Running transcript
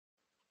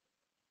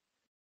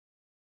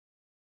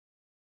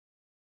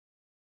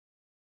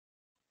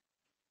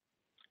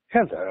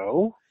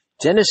Hello.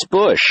 Dennis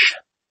Bush.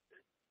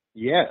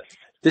 Yes.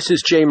 This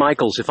is Jay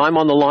Michaels. If I'm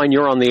on the line,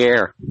 you're on the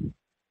air.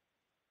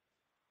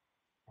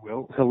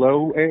 Well,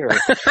 hello, air.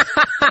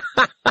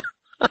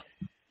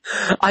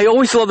 I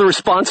always love the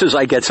responses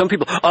I get. Some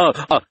people,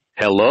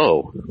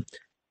 hello.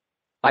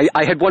 I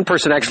had one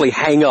person actually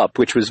hang up,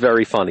 which was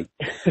very funny.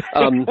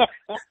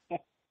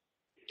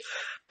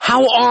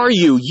 How are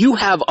you? You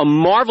have a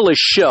marvelous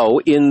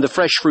show in the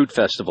Fresh Fruit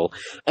Festival,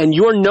 and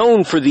you're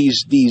known for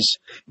these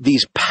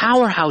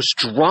powerhouse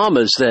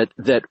dramas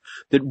that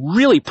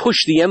really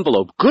push the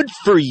envelope. Good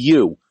for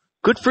you.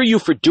 Good for you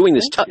for doing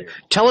this.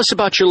 Tell us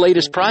about your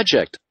latest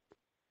project.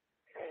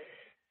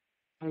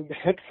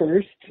 Head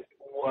First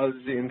was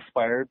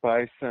inspired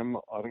by some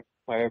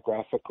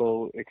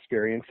autobiographical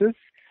experiences,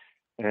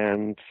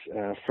 and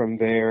from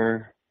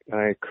there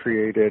I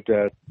created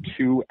a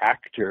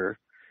two-actor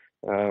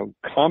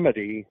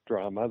comedy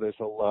drama. There's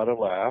a lot of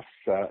laughs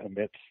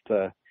amidst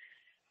the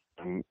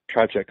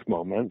tragic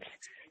moments,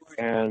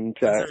 and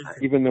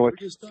even though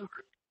it's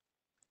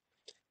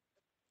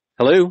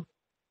hello,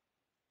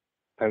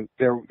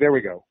 there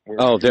we go.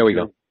 There we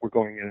go. We're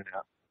going in and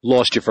out.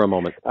 Lost you for a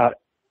moment.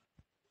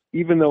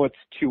 Even though it's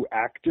two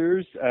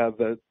actors,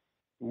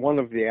 one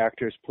of the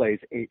actors plays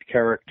 8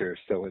 characters,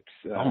 so it's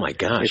oh my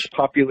gosh, it's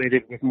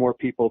populated with more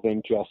people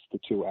than just the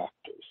two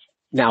actors.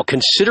 Now,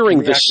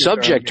 considering the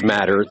subject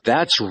matter,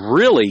 that's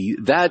really,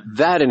 that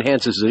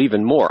enhances it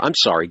even more. I'm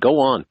sorry, go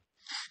on.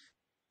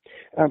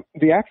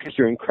 The actors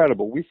are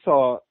incredible. We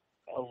saw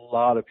a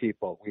lot of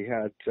people. We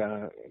had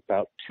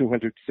about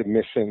 200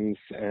 submissions,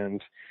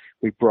 and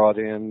we brought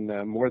in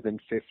more than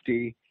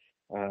 50,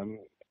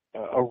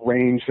 a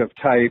range of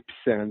types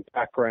and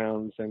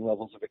backgrounds and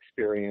levels of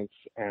experience.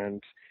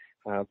 And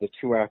the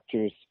two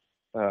actors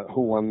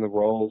who won the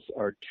roles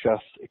are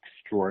just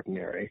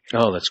extraordinary.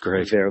 Oh, that's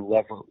great. Their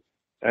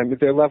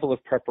level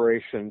of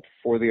preparation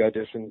for the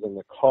auditions and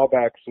the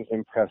callbacks was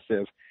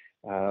impressive.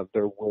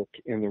 Their work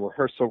in the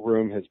rehearsal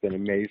room has been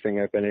amazing.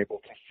 I've been able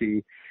to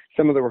see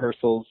some of the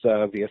rehearsals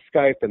via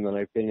Skype, and then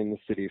I've been in the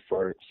city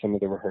for some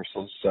of the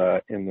rehearsals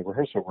in the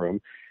rehearsal room.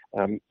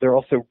 They're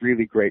also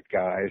really great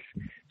guys.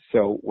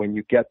 So when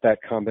you get that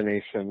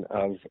combination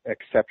of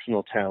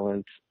exceptional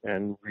talent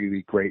and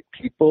really great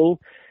people,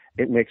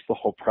 it makes the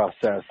whole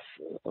process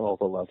all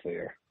the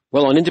lovelier.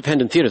 Well, on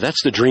independent theater,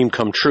 that's the dream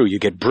come true. You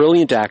get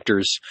brilliant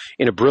actors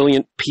in a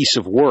brilliant piece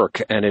of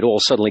work, and it all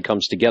suddenly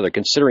comes together.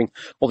 Considering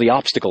all the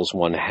obstacles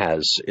one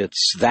has,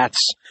 that's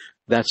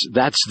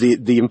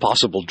the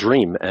impossible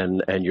dream,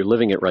 and you're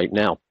living it right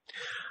now.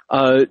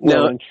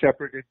 Now, and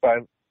shepherded by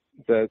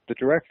the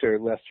director,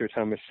 Lester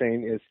Thomas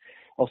Shane, is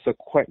also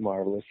quite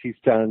marvelous. He's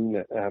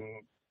done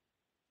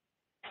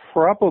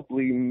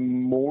probably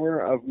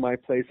more of my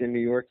plays in New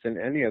York than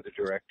any other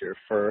director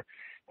for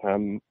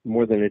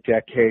more than a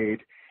decade.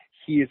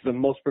 He is the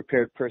most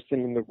prepared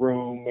person in the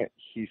room.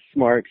 He's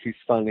smart. He's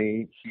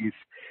funny. He's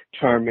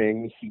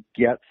charming. He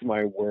gets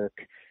my work.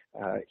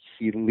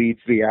 He leads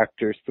the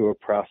actors through a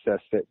process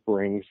that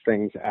brings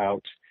things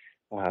out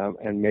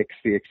and makes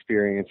the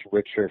experience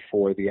richer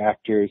for the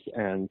actors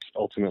and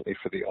ultimately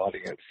for the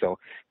audience. So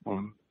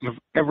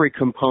every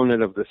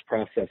component of this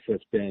process has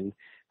been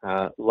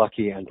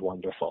lucky and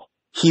wonderful.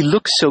 He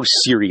looks so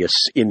serious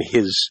in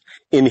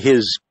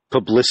his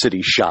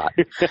publicity shot.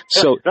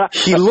 So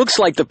he looks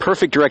like the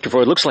perfect director for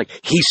it. It looks like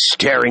he's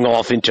staring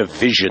off into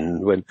vision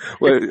when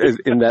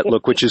in that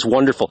look, which is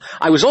wonderful.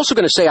 I was also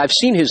going to say I've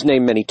seen his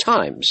name many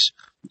times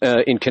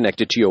in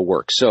connected to your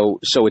work. So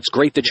it's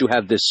great that you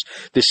have this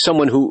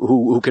someone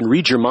who can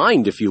read your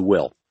mind, if you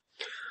will.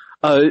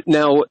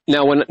 Now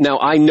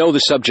I know the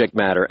subject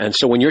matter, and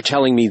so when you're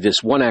telling me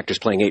this one actor's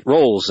playing 8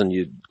 roles and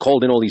you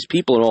called in all these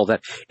people and all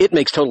that, it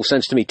makes total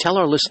sense to me. Tell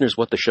our listeners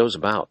what the show's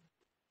about.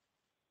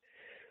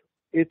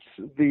 It's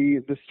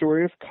the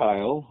story of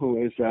Kyle,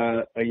 who is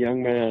a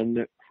young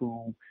man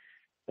who,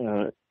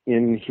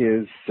 in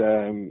his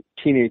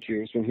teenage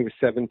years, when he was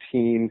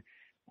 17,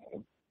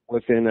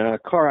 was in a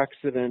car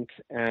accident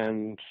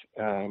and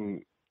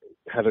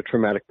had a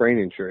traumatic brain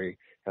injury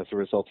as a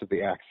result of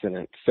the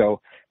accident. So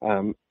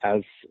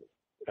as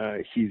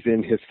he's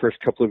in his first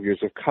couple of years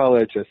of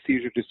college, a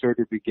seizure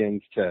disorder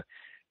begins to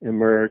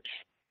emerge.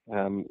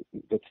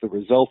 That's the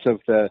result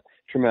of the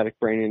traumatic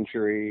brain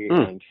injury,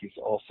 and he's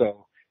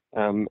also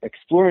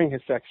exploring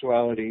his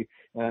sexuality.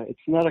 It's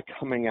not a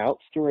coming out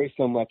story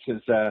so much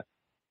as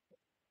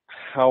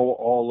how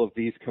all of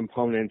these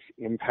components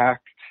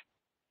impact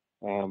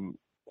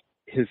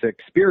his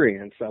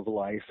experience of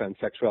life, and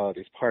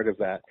sexuality is part of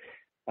that.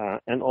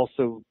 And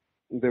also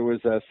there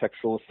was a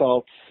sexual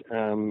assault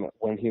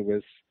when he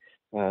was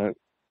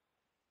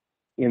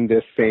in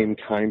this same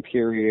time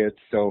period.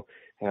 So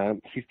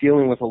he's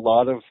dealing with a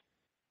lot of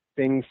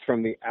things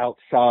from the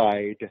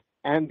outside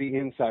and the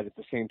inside at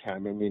the same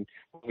time. I mean,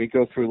 when we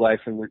go through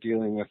life and we're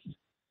dealing with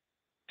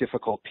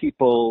difficult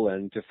people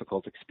and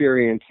difficult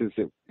experiences,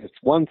 it's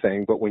one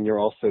thing, but when you're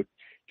also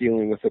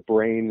dealing with a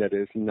brain that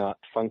is not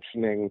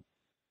functioning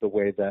the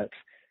way that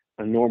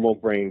a normal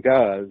brain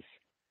does,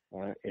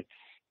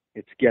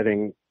 it's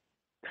getting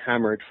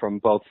hammered from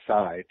both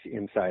sides,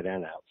 inside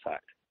and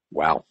outside.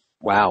 Wow.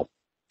 Wow.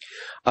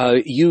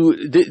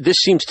 This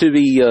seems to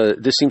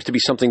be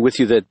something with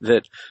you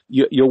that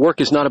your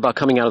work is not about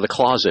coming out of the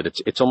closet.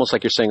 It's almost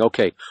like you're saying,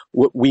 okay,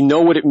 we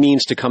know what it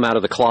means to come out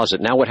of the closet.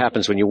 Now what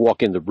happens when you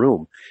walk in the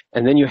room?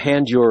 And then you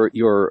hand your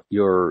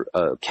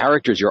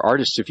characters, your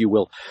artists, if you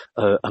will,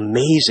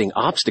 amazing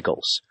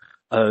obstacles.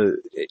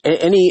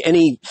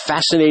 Any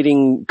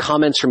fascinating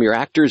comments from your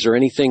actors or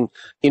anything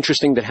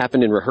interesting that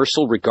happened in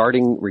rehearsal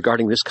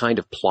regarding this kind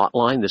of plot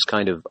line, this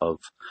kind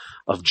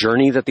of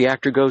journey that the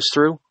actor goes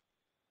through?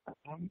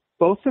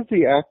 Both of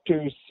the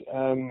actors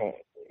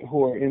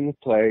who are in the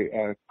play,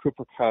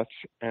 Cooper Koch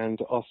and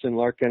Austin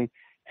Larkin,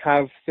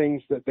 have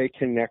things that they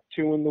connect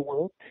to in the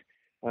work,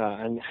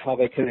 and how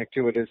they connect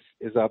to it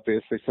is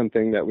obviously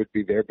something that would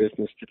be their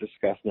business to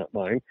discuss, not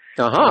mine.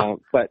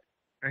 But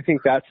I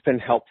think that's been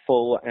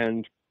helpful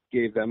and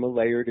gave them a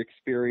layered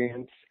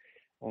experience.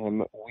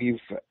 We've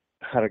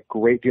had a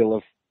great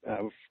deal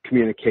of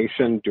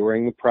communication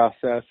during the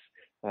process,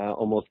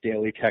 almost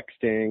daily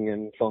texting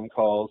and phone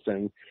calls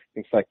and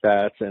things like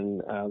that.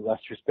 And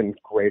Lester's been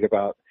great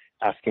about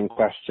asking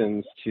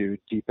questions to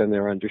deepen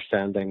their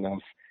understanding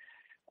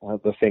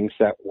of the things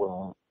that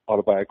were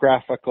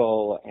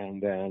autobiographical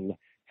and then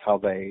how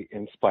they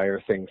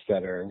inspire things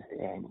that are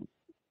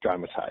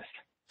dramatized.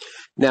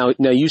 Now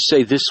you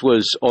say this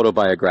was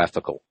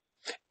autobiographical.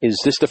 Is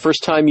this the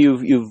first time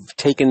you've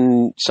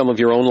taken some of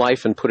your own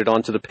life and put it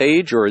onto the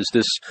page, or is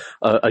this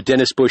a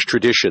Dennis Bush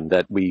tradition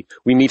that we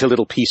meet a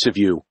little piece of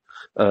you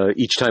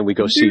each time we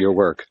go see your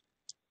work?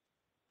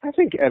 I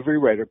think every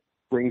writer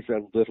brings a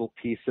little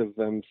piece of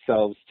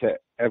themselves to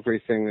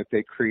everything that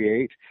they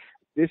create.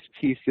 This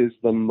piece is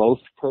the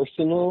most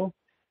personal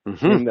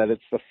in that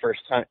it's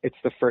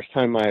the first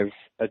time I've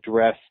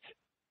addressed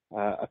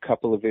a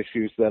couple of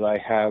issues that I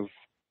have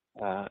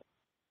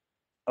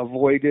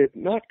avoided,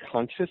 not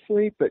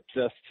consciously, but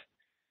just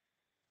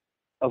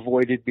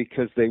avoided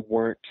because they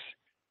weren't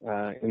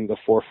in the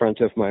forefront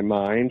of my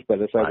mind.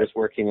 But as I was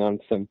working on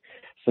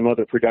some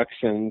other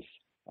productions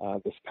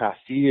this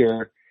past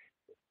year,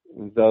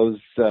 those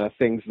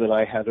things that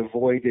I had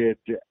avoided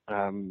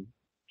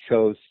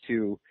chose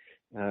to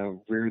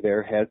rear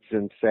their heads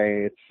and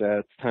say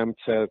it's time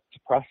to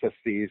process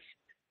these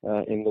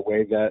in the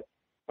way that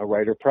a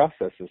writer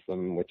processes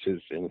them, which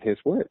is in his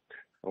work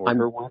or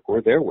her work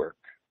or their work.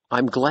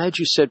 I'm glad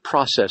you said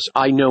process.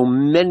 I know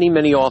many,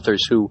 many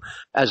authors who,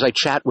 as I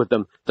chat with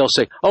them, they'll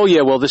say, oh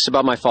yeah, well, this is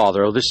about my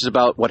father, or this is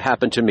about what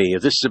happened to me, or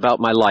this is about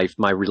my life,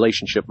 my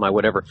relationship, my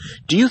whatever.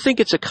 Do you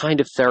think it's a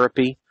kind of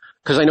therapy?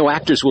 Because I know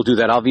actors will do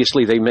that.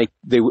 Obviously, they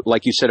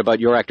like you said about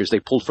your actors, they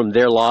pulled from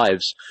their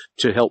lives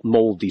to help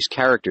mold these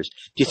characters.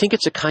 Do you think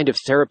it's a kind of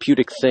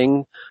therapeutic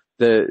thing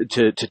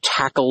to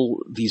tackle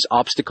these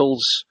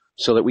obstacles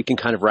so that we can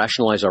kind of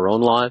rationalize our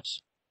own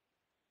lives?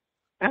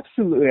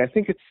 Absolutely. I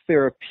think it's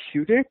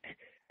therapeutic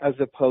as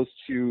opposed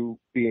to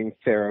being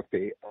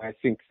therapy. I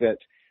think that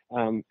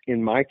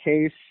in my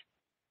case,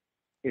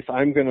 if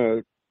I'm going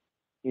to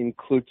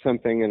include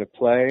something in a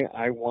play,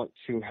 I want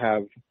to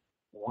have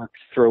worked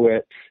through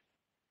it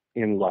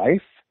in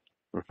life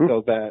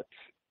so that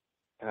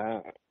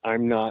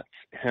I'm not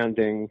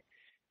handing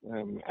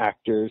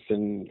actors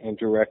and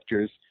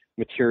directors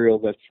material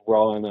that's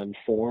raw and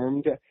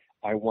unformed.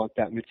 I want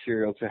that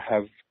material to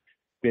have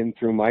been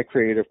through my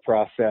creative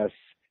process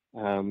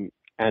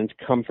and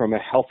come from a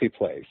healthy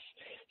place.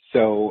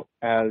 So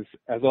as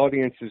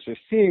audiences are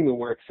seeing the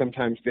work,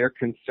 sometimes they're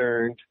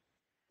concerned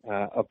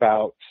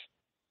about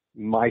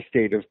my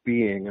state of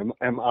being.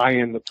 Am I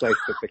in the place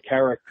that the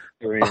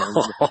character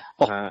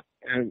is?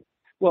 And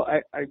well,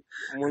 I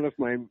one of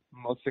my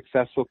most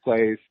successful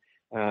plays,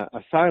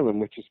 Asylum,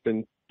 which has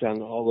been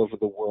done all over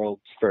the world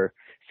for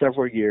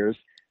several years,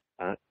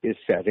 is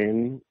set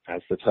in,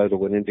 as the title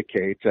would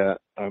indicate,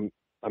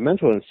 a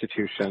mental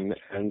institution.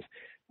 And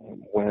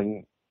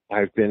when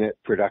I've been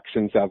at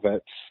productions of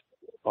it,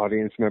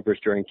 audience members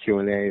during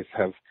Q&As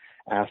have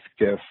asked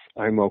if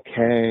I'm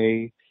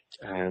okay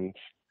and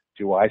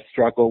do I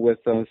struggle with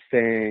those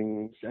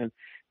things.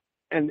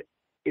 And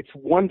it's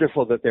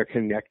wonderful that they're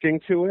connecting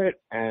to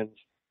it and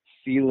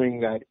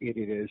feeling that it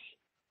is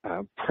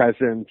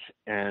present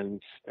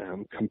and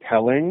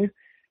compelling.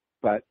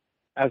 But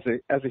as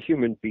a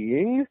human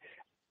being,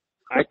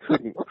 I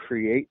couldn't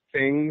create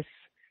things.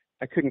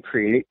 I couldn't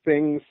create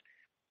things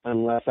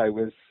unless I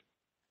was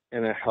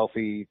in a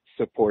healthy,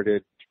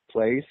 supported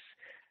place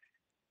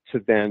to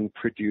then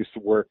produce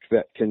work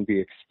that can be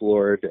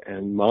explored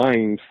and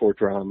mined for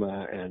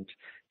drama and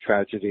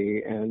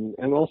tragedy and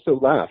also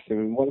laughs. I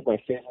mean, one of my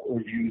favorite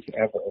reviews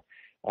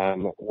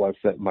ever was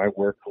that my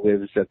work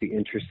lives at the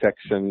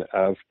intersection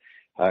of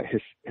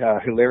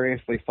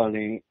hilariously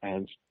funny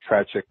and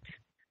tragic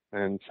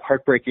and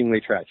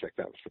heartbreakingly tragic.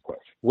 That was the quote.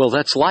 Well,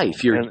 that's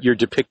life. You're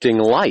depicting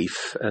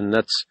life, and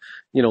that's,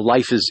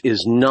 life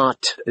is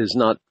not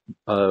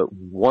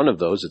one of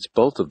those. It's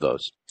both of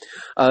those.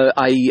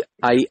 I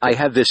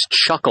have this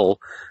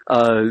chuckle.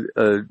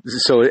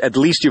 So at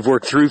least you've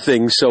worked through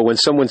things. So when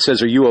someone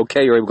says, "Are you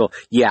okay?" or I go,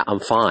 "Yeah, I'm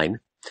fine."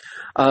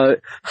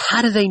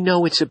 How do they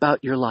know it's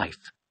about your life?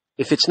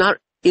 If it's not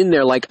in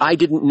there, like I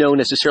didn't know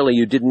necessarily,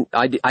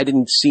 I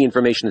didn't see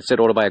information that said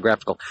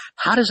autobiographical.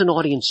 How does an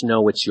audience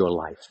know it's your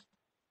life?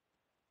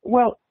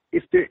 Well,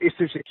 if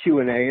there's a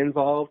Q&A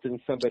involved and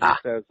somebody Ah,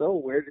 says, "Oh,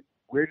 where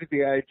did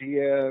the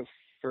idea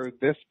for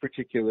this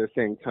particular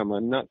thing come?"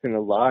 I'm not going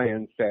to lie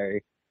and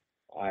say,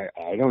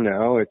 I don't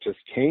know. It just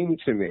came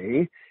to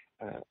me.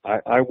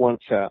 I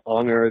want to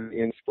honor the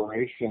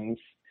inspirations,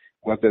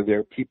 whether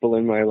they're people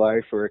in my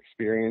life or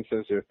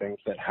experiences or things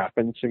that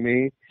happen to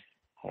me.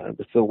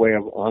 It's a way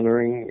of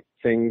honoring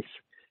things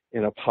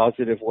in a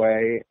positive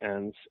way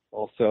and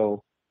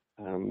also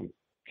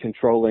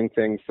controlling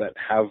things that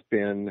have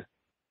been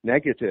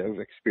negative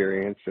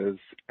experiences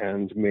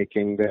and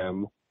making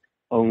them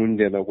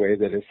owned in a way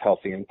that is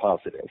healthy and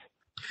positive.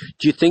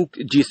 do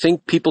you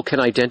think people can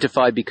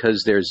identify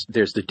because there's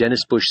the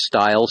Dennis Bush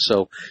style,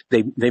 so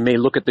they may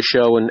look at the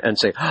show and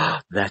say, oh,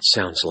 that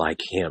sounds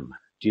like him.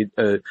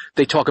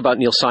 They talk about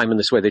Neil Simon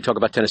this way. They talk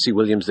about Tennessee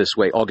Williams this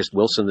way, August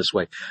Wilson this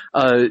way.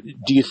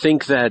 Do you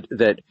think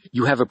that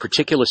you have a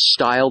particular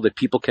style that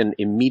people can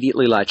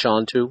immediately latch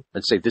on to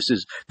and say, this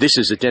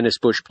is a Dennis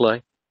Bush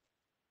play?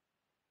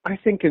 I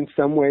think in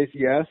some ways,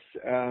 yes.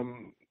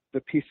 The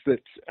piece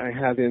that I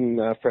had in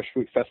Fresh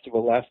Fruit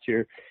Festival last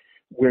year,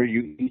 where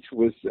you each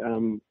was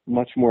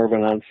much more of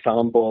an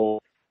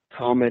ensemble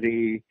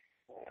comedy,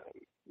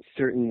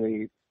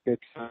 certainly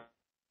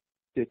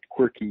it's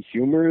quirky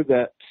humor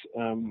that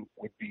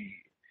would be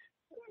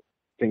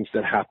things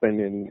that happen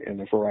in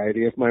a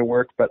variety of my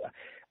work. But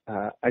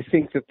I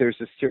think that there's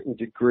a certain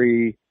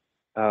degree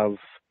of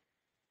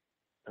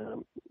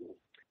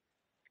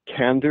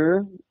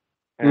candor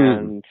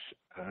and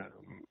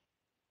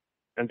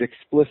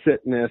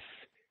explicitness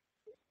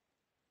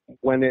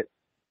when it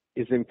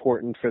is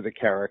important for the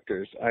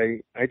characters.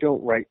 I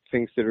don't write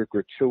things that are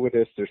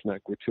gratuitous. There's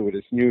not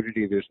gratuitous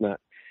nudity. There's not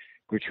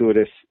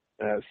gratuitous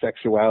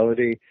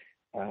sexuality.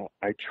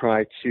 I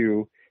try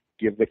to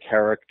give the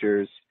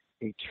characters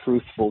a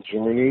truthful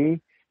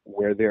journey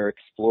where they're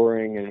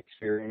exploring and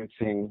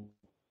experiencing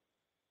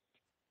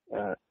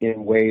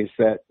in ways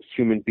that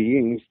human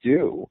beings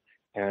do.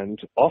 And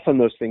often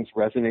those things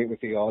resonate with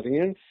the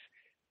audience.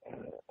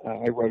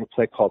 I wrote a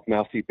play called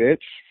Mauii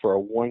Bitch for a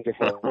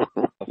wonderful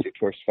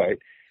Tours fight.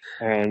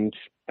 And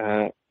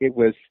it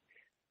was,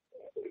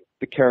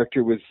 the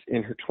character was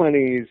in her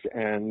 20s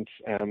and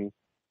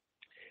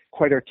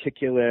quite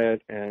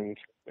articulate and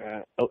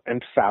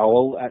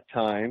foul at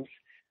times.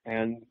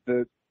 And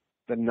the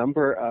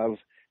number of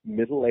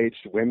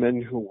middle-aged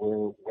women who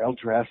were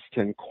well-dressed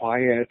and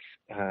quiet,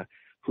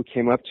 who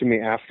came up to me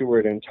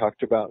afterward and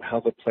talked about how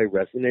the play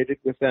resonated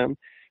with them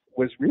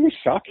was really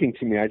shocking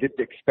to me. I didn't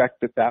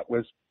expect that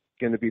was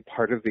going to be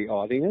part of the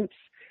audience.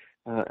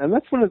 And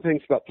that's one of the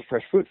things about the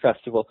Fresh Fruit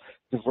Festival,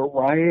 the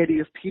variety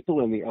of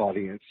people in the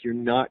audience. You're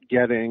not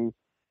getting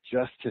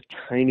just a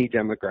tiny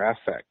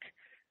demographic.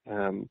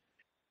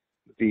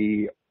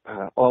 The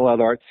All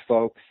Out Arts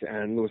folks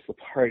and Louis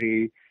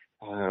Laparty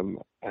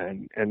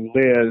and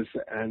Liz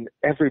and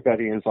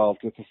everybody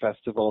involved with the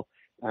festival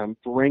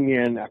bring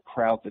in a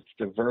crowd that's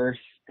diverse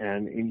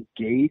and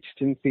engaged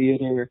in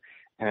theater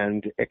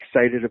and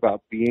excited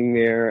about being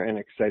there and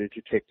excited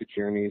to take the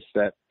journeys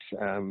that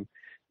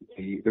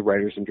the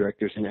writers and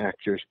directors and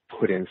actors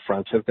put in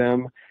front of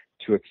them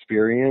to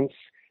experience.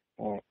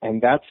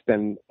 And that's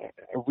been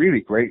a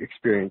really great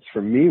experience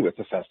for me with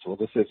the festival.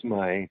 This is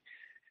my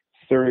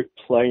third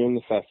play in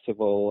the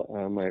festival.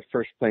 My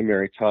first play,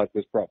 Mary Todd,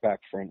 was brought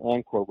back for an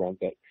encore run,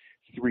 but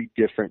 3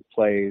 different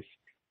plays.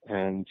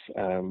 And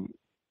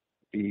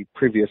the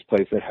previous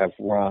plays that have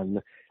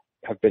run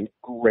have been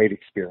great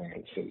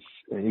experiences.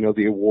 And, you know,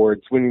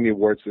 winning the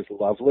awards was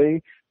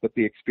lovely, but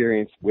the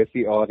experience with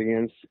the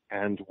audience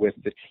and with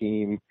the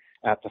team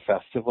at the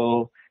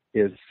festival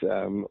is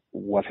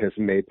what has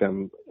made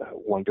them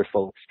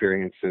wonderful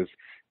experiences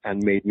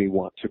and made me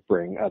want to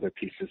bring other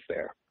pieces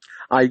there.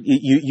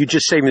 You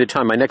just saved me the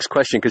time. My next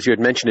question, because you had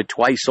mentioned it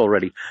twice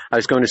already, I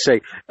was going to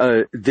say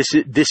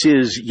this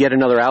is yet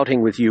another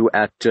outing with you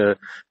at the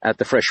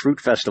Fresh Fruit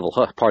Festival.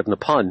 Pardon the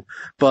pun,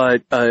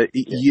 but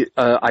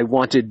I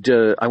wanted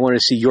to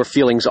see your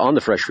feelings on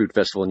the Fresh Fruit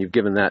Festival, and you've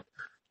given that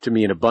to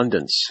me in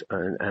abundance,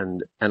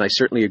 and I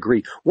certainly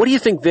agree. What do you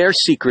think their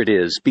secret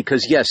is?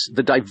 Because yes,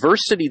 the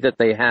diversity that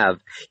they have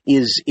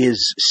is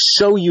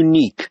so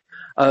unique.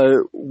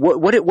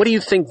 What do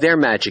you think their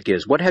magic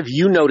is? What have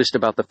you noticed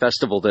about the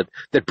festival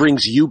that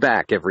brings you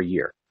back every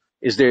year?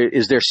 Is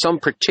there some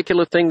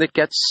particular thing that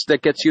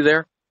gets you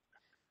there?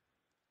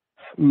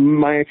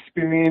 My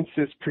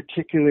experiences,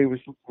 particularly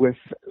with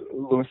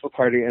Louis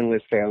Laparty and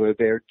Liz Taylor,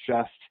 they're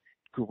just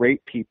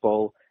great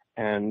people,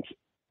 and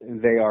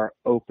they are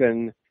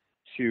open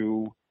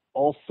to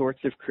all sorts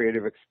of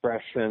creative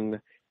expression.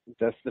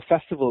 The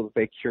festival that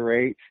they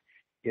curate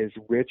is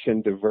rich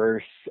and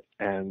diverse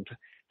and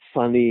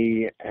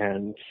funny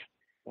and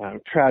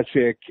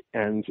tragic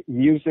and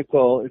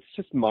musical. It's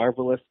just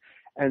marvelous.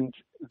 And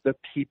the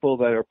people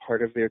that are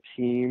part of their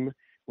team,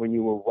 when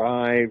you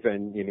arrive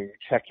and you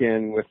check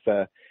in with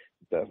the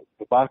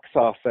box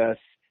office,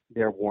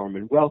 they're warm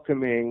and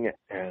welcoming,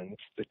 and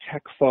the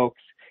tech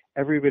folks,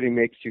 everybody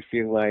makes you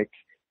feel like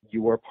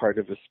you are part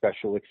of a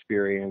special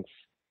experience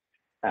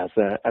as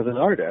an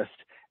artist.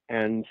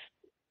 And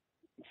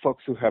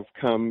folks who have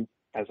come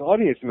as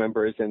audience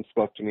members and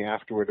spoke to me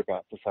afterward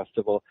about the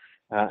festival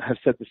have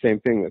said the same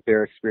thing, that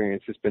their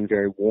experience has been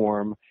very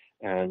warm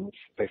and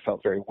they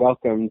felt very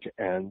welcomed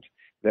and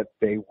that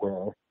they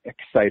were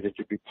excited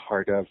to be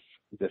part of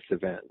this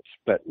event.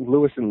 But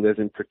Louis and Liz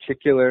in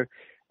particular,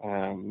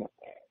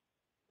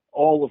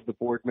 all of the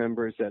board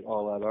members at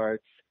All Out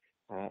Arts,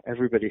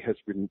 everybody has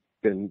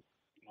been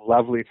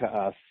lovely to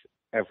us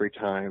every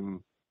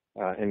time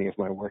any of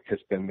my work has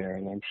been there,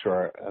 and I'm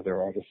sure other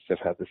artists have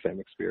had the same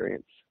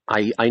experience.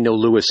 I know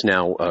Louis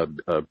now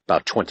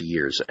about 20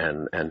 years,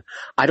 and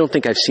I don't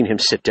think I've seen him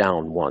sit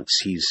down once.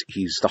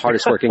 He's the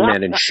hardest working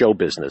man in show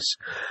business.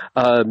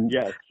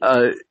 Yes.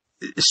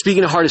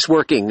 Speaking of hardest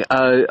working,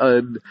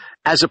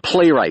 as a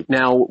playwright,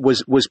 now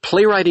was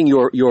playwriting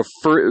your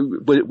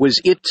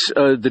was it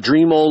the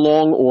dream all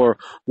along, or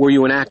were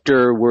you an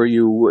actor? Were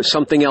you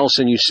something else,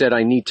 and you said,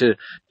 I need to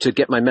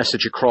get my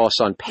message across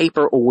on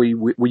paper, or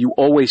were you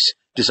always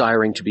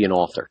desiring to be an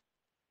author?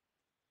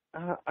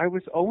 I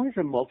was always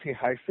a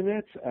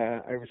multi-hyphenate.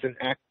 I was an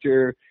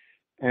actor,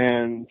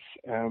 and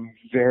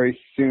very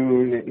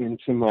soon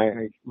into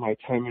my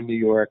time in New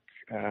York,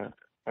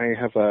 I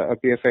have a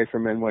BFA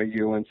from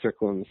NYU on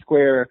Circle in the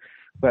Square,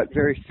 but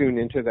very soon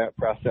into that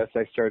process,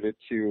 I started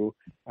to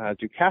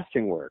do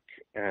casting work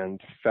and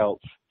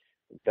felt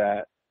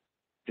that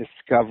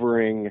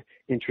discovering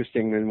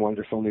interesting and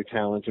wonderful new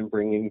talent and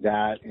bringing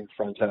that in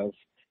front of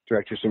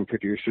directors and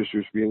producers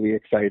was really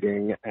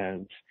exciting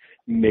and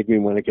made me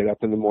want to get up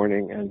in the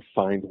morning and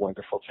find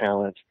wonderful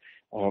talent.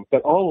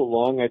 But all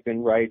along I'd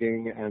been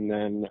writing, and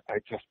then I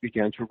just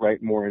began to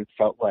write more and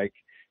felt like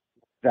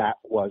that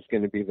was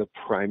going to be the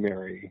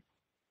primary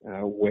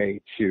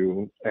way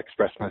to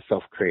express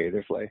myself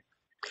creatively.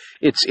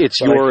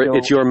 It's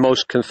your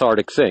most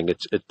cathartic thing.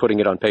 It's putting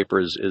it on paper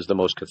is the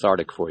most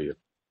cathartic for you.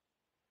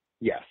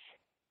 Yes.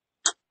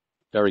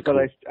 Very cool.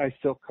 But I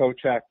still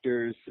coach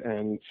actors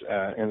and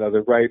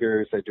other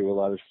writers. I do a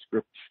lot of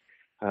script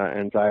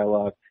and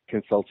dialogue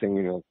consulting.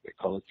 You know, they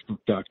call it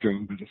script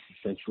doctoring, but it's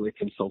essentially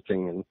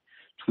consulting and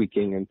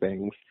tweaking and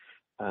things.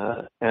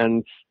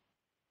 And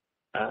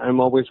I'm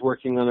always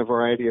working on a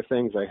variety of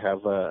things. I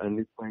have a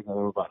new play that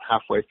I'm about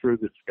halfway through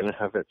that's going to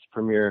have its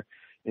premiere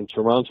in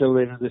Toronto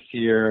later this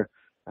year.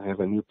 I have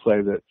a new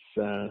play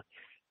that's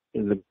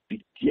in the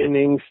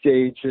beginning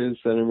stages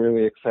that I'm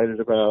really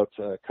excited about,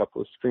 a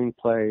couple of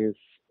screenplays.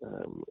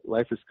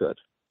 Life is good.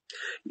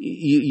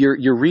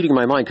 You're reading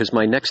my mind, because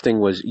my next thing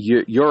was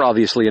you're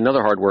obviously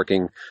another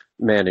hardworking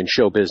man in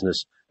show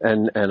business,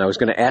 and I was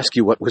going to ask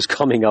you what was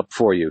coming up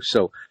for you.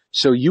 So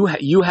you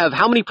have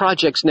how many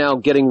projects now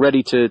getting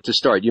ready to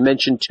start? You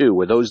mentioned 2.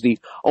 Were those the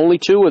only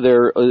 2,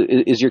 or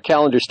is your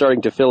calendar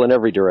starting to fill in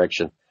every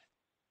direction?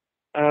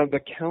 The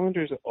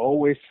calendar's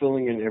always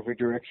filling in every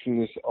direction.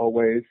 There's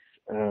always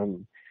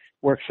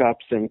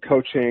workshops and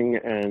coaching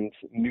and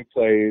new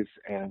plays,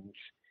 and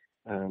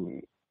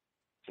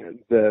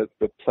the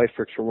play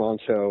for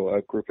Toronto,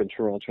 a group in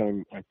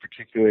Toronto, I'm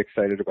particularly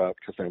excited about,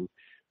 because I'm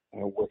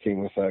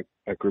working with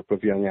a group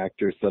of young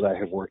actors that I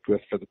have worked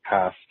with for the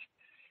past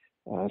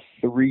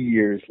 3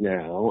 years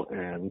now,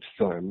 and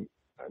so I'm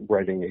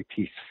writing a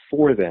piece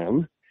for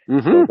them.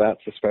 Mm-hmm. So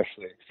that's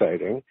especially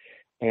exciting.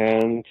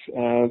 And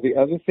the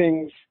other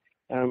things,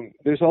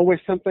 there's always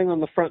something on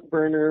the front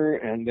burner,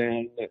 and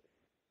then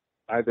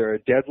either a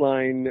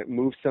deadline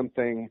moves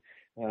something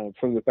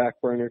from the back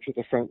burner to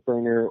the front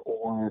burner,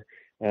 or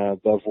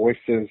the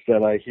voices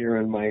that I hear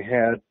in my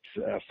head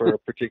for a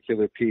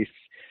particular piece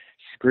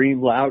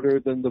scream louder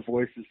than the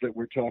voices that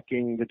were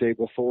talking the day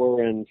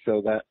before, and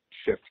so that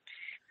shifts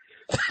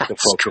the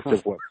focus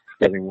of what's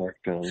getting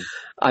worked on.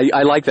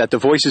 I like that. The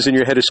voices in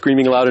your head are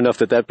screaming loud enough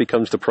that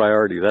becomes the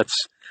priority.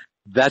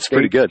 That's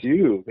pretty good.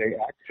 They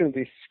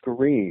actually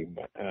scream.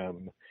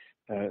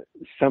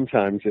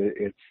 Sometimes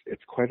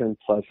it's quite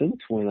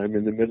unpleasant when I'm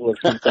in the middle of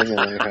something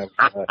and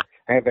I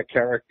have a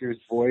character's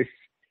voice.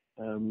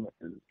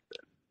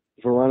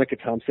 Veronica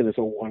Thompson is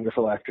a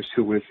wonderful actress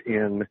who was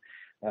in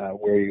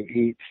Where You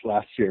Eat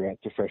last year at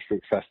the Fresh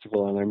Fruit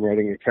Festival, and I'm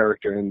writing a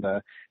character in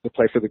the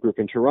play for the group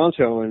in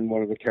Toronto, and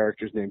one of the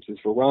characters' names is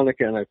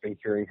Veronica, and I've been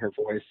hearing her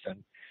voice.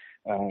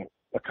 And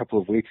a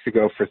couple of weeks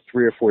ago, for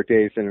 3 or 4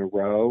 days in a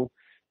row,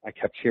 I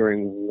kept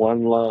hearing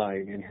one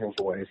line in her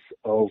voice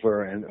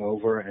over and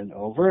over and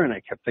over, and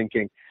I kept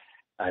thinking,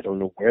 I don't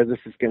know where this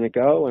is going to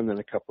go. And then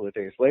a couple of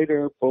days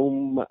later,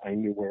 boom, I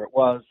knew where it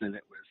was, and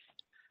it was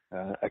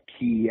a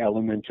key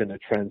element in a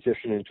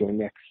transition into a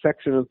next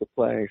section of the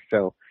play.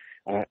 So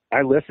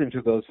I listen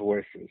to those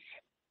voices.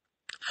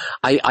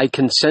 I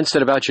can sense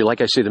that about you.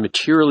 Like I say, the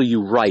material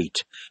you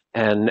write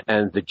and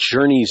the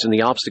journeys and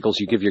the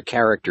obstacles you give your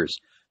characters,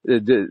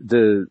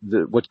 the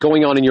what's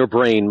going on in your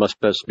brain must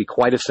be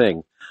quite a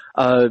thing.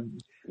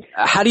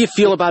 How do you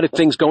feel about it?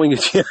 Things going?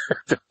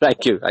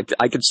 Thank you.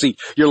 I can see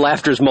your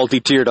laughter's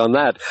multi-tiered on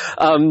that.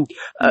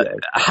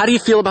 How do you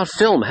feel about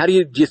film? Do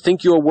you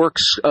think your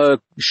works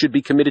should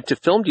be committed to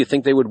film? Do you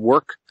think they would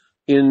work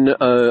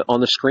on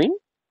the screen?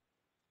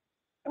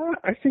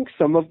 I think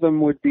some of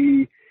them would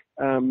be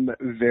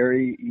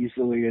very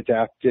easily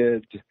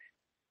adapted.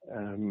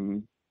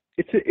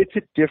 It's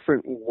a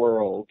different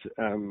world.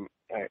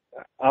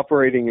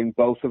 Operating in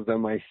both of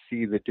them, I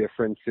see the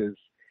differences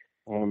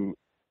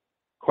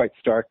quite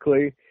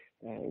starkly.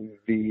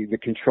 The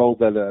control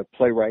that a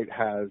playwright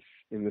has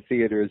in the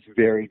theater is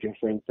very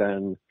different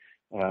than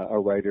a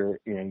writer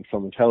in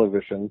film and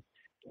television.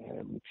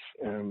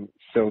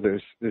 So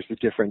there's a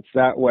difference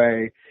that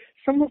way.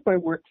 Some of my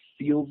work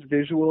feels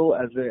visual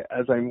as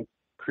I'm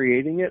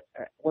creating it.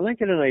 When I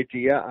get an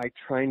idea, I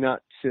try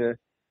not to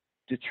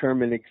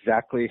determine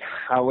exactly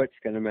how it's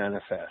going to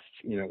manifest.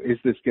 Is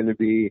this going to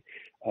be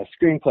a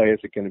screenplay? Is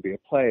it going to be a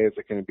play? Is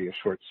it going to be a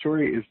short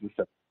story? Is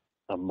this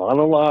a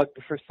monologue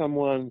for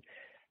someone?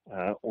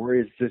 Or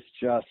is this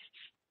just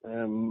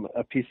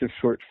a piece of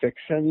short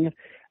fiction?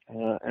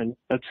 And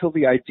until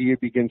the idea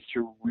begins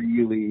to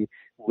really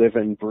live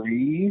and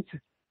breathe,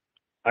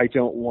 I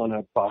don't want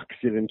to box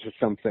it into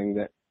something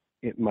that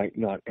it might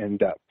not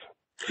end up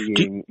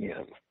being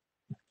in.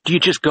 Do you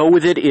just go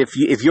with it if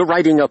you're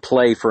writing a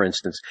play, for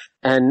instance,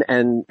 and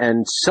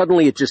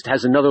suddenly it just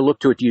has another look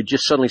to it? Do you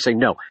just suddenly say,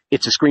 no,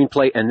 it's a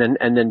screenplay, and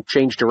then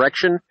change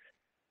direction?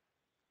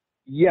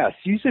 Yes.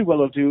 Usually what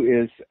I'll do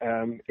is,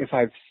 if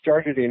I've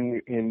started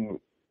in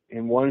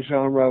one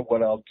genre,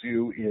 what I'll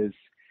do is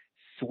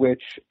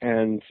switch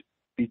and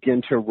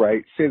begin to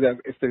write. Say that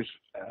if there's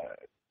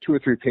 2 or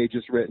 3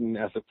 pages written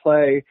as a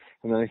play,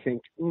 and then I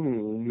think,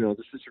 no,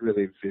 this is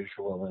really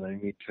visual, and I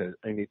need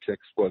to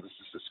explore this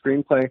as a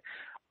screenplay.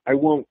 I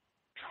won't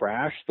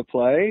trash the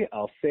play.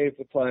 I'll save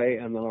the play,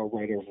 and then I'll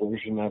write a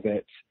version of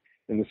it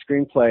in the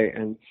screenplay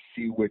and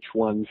see which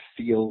one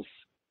feels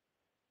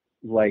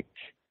like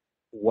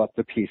what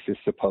the piece is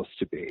supposed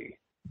to be.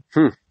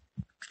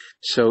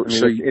 So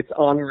it's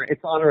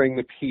honoring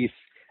the piece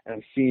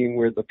and seeing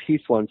where the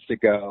piece wants to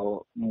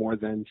go, more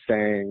than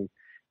saying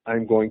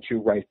I'm going to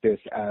write this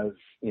as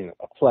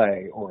a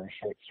play or a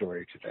short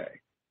story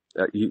today.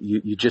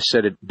 You just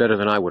said it better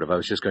than I would have. I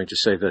was just going to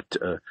say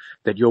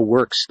that your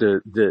works,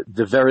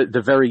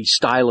 the very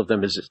style of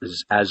them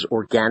is as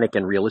organic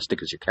and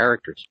realistic as your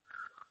characters,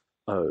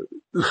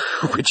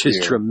 which is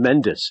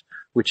tremendous.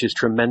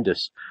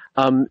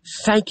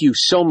 Thank you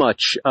so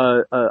much.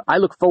 I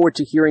look forward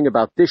to hearing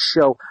about this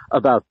show,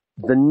 about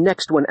the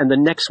next one, and the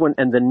next one,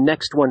 and the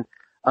next one.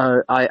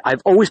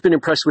 I've always been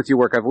impressed with your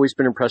work. I've always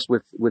been impressed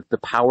with the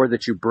power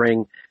that you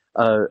bring.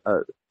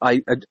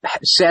 I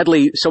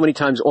sadly, so many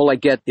times all I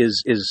get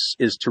is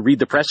to read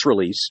the press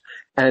release,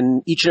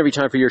 and each and every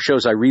time for your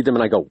shows, I read them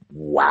and I go,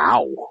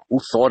 wow, who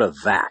thought of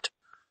that?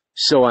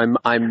 So I'm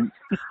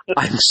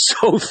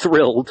so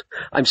thrilled.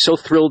 I'm so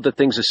thrilled that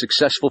things are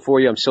successful for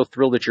you. I'm so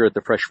thrilled that you're at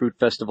the Fresh Fruit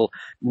Festival.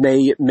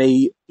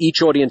 May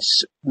each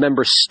audience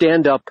member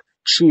stand up,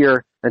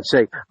 cheer, and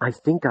say, I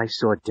think I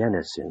saw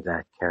Dennis in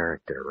that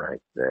character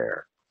right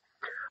there.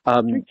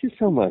 Thank you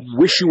so much.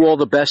 Wish you all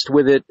the best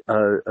with it.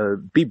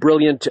 Be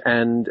brilliant,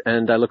 and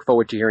I look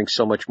forward to hearing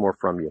so much more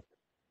from you.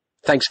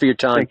 Thanks for your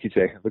time. Thank you,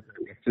 Jay. Have a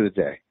good rest of the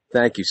day.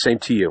 Thank you. Same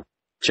to you.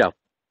 Ciao.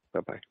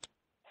 Bye-bye.